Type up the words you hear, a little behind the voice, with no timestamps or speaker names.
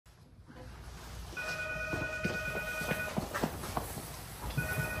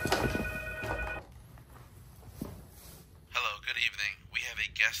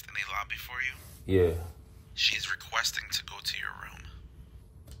lobby for you? Yeah. She's requesting to go to your room.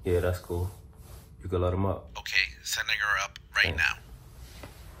 Yeah, that's cool. You can let him up. Okay, sending her up right now.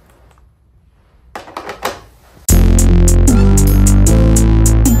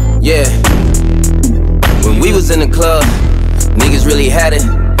 Yeah. When we was in the club, niggas really had it,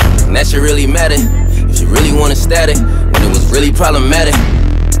 and that shit really mattered. If you really wanted static, when it was really problematic.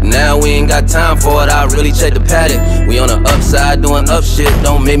 Now we ain't got time for it, I really check the paddock. We on the upside doing up shit,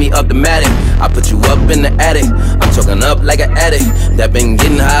 don't make me up the matic. I put you up in the attic, I'm talking up like an addict that been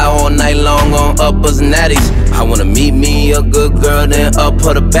getting high all night long on uppers and addies. I wanna meet me a good girl, then up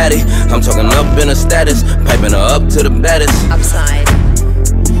her the baddie. I'm talking up in her status, piping her up to the baddest. Upside.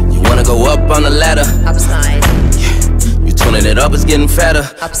 You wanna go up on the ladder? Upside. You tuning it up, it's getting fatter.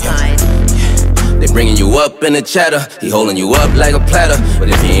 Upside. They bringing you up in the chatter, he holding you up like a platter. But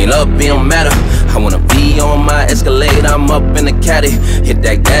if he ain't up, it don't matter. I wanna be on my Escalade, I'm up in the caddy. Hit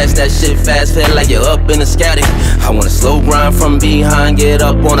that gas, that shit fast, feel like you're up in the scatty. I wanna slow grind from behind, get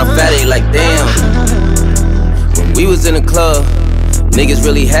up on a fatty like damn. When we was in the club, niggas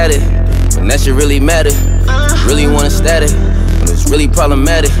really had it, and that shit really mattered. Really wanted static, but it's really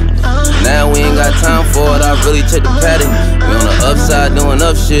problematic. Now we ain't got time for it, I really check the paddock. We on the upside doing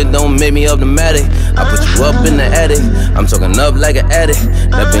up shit, don't make me up the matic. I put you up in the attic, I'm talking up like an addict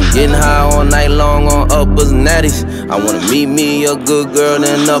that been getting high all night long on uppers and natties. I wanna meet me a good girl,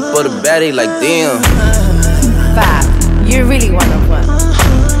 then up for the baddie like damn. Fab, you're really one of one.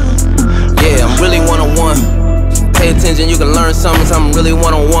 Yeah, I'm really one-on-one. Pay attention, you can learn something, I'm really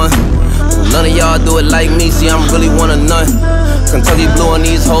one-on-one. None of y'all do it like me, see I'm really one of none. Kentucky blue on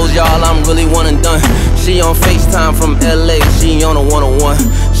these hoes, y'all, I'm really one and done. She on FaceTime from LA, she on a one-on-one.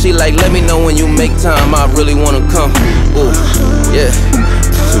 She like, let me know when you make time, I really wanna come. Ooh, yeah,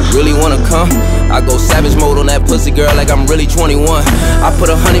 you really wanna come? I go savage mode on that pussy girl like I'm really 21. I put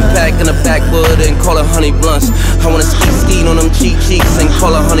a honey pack in the backwood and call it honey blunts. I wanna ski on them cheeks and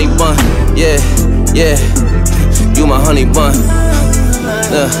call it honey bun. Yeah, yeah, you my honey bun.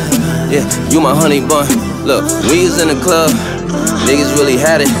 Yeah, you my honey bun. Look, we was in the club, niggas really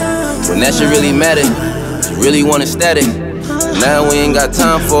had it, when that shit really mattered. You really wanted static. Now we ain't got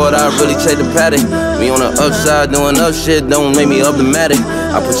time for it, I really check the paddock. We on the upside doing up shit, don't make me up the matic.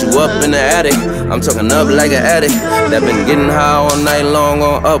 I put you up in the attic, I'm talking up like an addict that been getting high all night long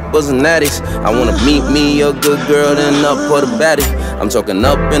on uppers and natties. I wanna meet me a good girl, then up for the baddie. I'm talking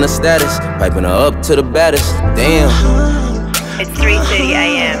up in the status, piping her up to the baddest. Damn. It's 3:30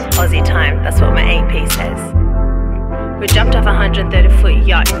 AM Aussie time, that's what my AP says. We jumped off a 130-foot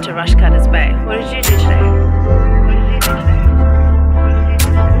yacht into Rushcutters Bay. What did you do today?